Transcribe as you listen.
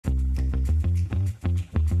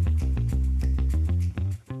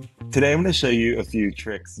Today I'm going to show you a few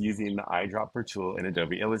tricks using the Eyedropper tool in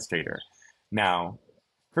Adobe Illustrator. Now,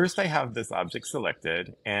 first I have this object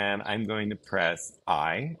selected and I'm going to press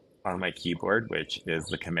I on my keyboard, which is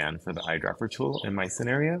the command for the Eyedropper tool in my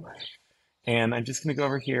scenario. And I'm just going to go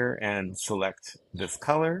over here and select this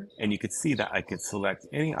color, and you could see that I could select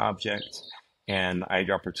any object and the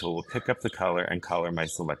Eyedropper tool will pick up the color and color my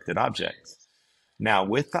selected object. Now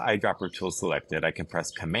with the Eyedropper tool selected, I can press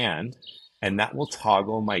Command, and that will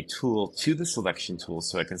toggle my tool to the selection tool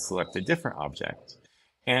so I can select a different object.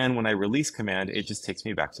 And when I release Command, it just takes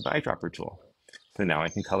me back to the Eyedropper tool. So now I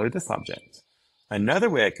can color this object. Another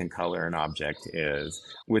way I can color an object is,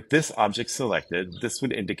 with this object selected, this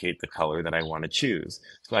would indicate the color that I want to choose.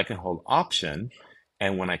 So I can hold Option,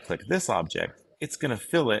 and when I click this object, it's going to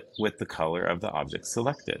fill it with the color of the object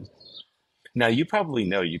selected. Now you probably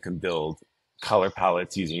know you can build color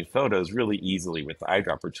palettes using photos really easily with the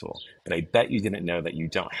Eyedropper tool, but I bet you didn't know that you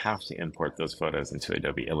don't have to import those photos into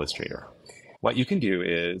Adobe Illustrator. What you can do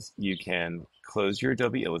is you can close your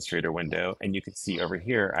Adobe Illustrator window, and you can see over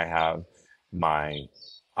here I have my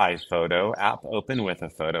iPhoto app open with a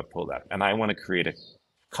photo pulled up, and I want to create a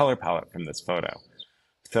color palette from this photo.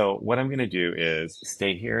 So what I'm going to do is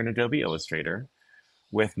stay here in Adobe Illustrator.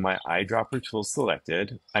 With my Eyedropper tool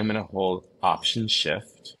selected, I'm going to hold Option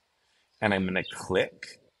Shift, and I'm going to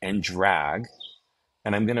click and drag,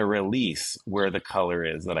 and I'm going to release where the color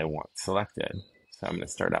is that I want selected. So I'm going to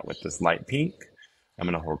start out with this light pink. I'm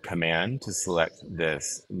going to hold Command to select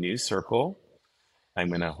this new circle. I'm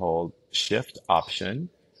going to hold Shift Option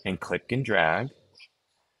and click and drag.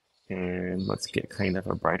 And let's get kind of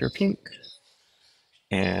a brighter pink.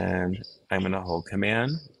 And I'm going to hold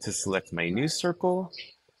Command to select my new circle.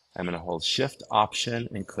 I'm going to hold Shift Option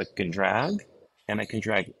and click and drag. And I can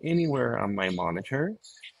drag anywhere on my monitor,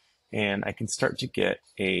 and I can start to get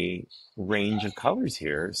a range of colors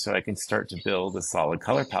here, so I can start to build a solid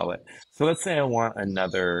color palette. So let's say I want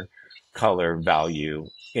another color value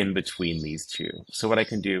in between these two. So what I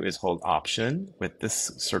can do is hold Option with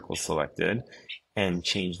this circle selected and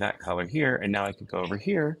change that color here. And now I can go over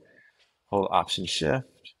here, hold Option Shift,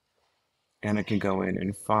 and I can go in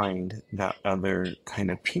and find that other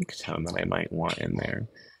kind of pink tone that I might want in there.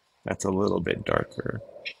 That's a little bit darker,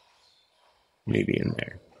 maybe in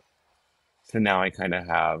there. So now I kind of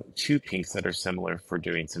have two pinks that are similar for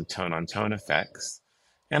doing some tone-on-tone effects.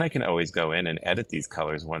 And I can always go in and edit these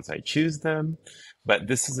colors once I choose them, but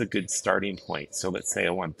this is a good starting point. So let's say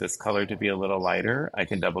I want this color to be a little lighter. I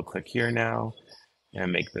can double click here now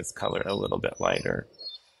and make this color a little bit lighter.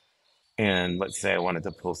 And let's say I wanted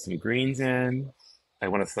to pull some greens in. I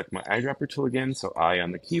want to select my Eyedropper tool again, so I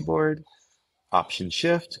on the keyboard. Option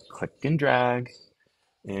Shift, click and drag,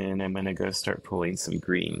 and I'm going to go start pulling some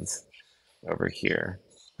greens over here.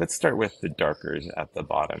 Let's start with the darkers at the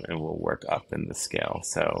bottom and we'll work up in the scale.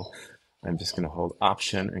 So I'm just going to hold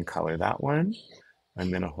Option and color that one. I'm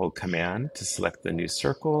going to hold Command to select the new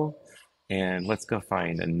circle, and let's go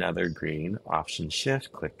find another green. Option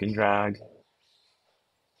Shift, click and drag.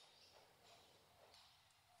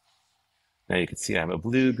 Now you can see I have a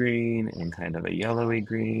blue green and kind of a yellowy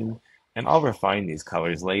green. And I'll refine these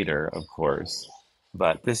colors later, of course,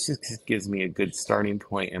 but this just gives me a good starting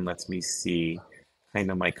point and lets me see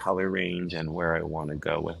kind of my color range and where I want to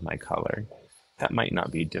go with my color. That might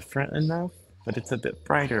not be different enough, but it's a bit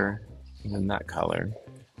brighter than that color.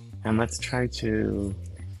 And let's try to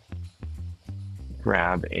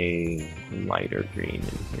grab a lighter green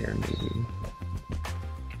in here, maybe.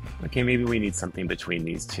 Okay, maybe we need something between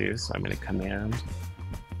these two, so I'm going to Command,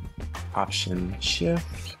 Option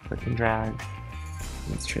Shift, click and drag.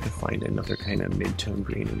 Let's try to find another kind of mid-tone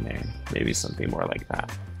green in there. Maybe something more like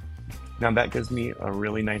that. Now that gives me a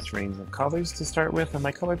really nice range of colors to start with on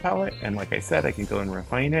my color palette. And like I said, I can go and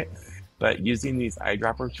refine it. But using these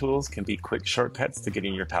Eyedropper tools can be quick shortcuts to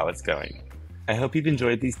getting your palettes going. I hope you've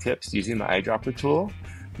enjoyed these tips using the Eyedropper tool.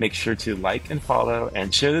 Make sure to like and follow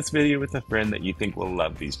and share this video with a friend that you think will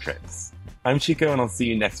love these tricks. I'm Xhico, and I'll see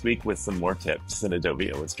you next week with some more tips in Adobe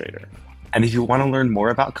Illustrator. And if you want to learn more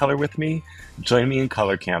about color with me, join me in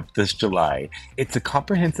Color Camp this July. It's a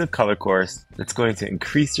comprehensive color course that's going to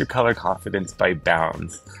increase your color confidence by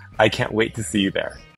bounds. I can't wait to see you there.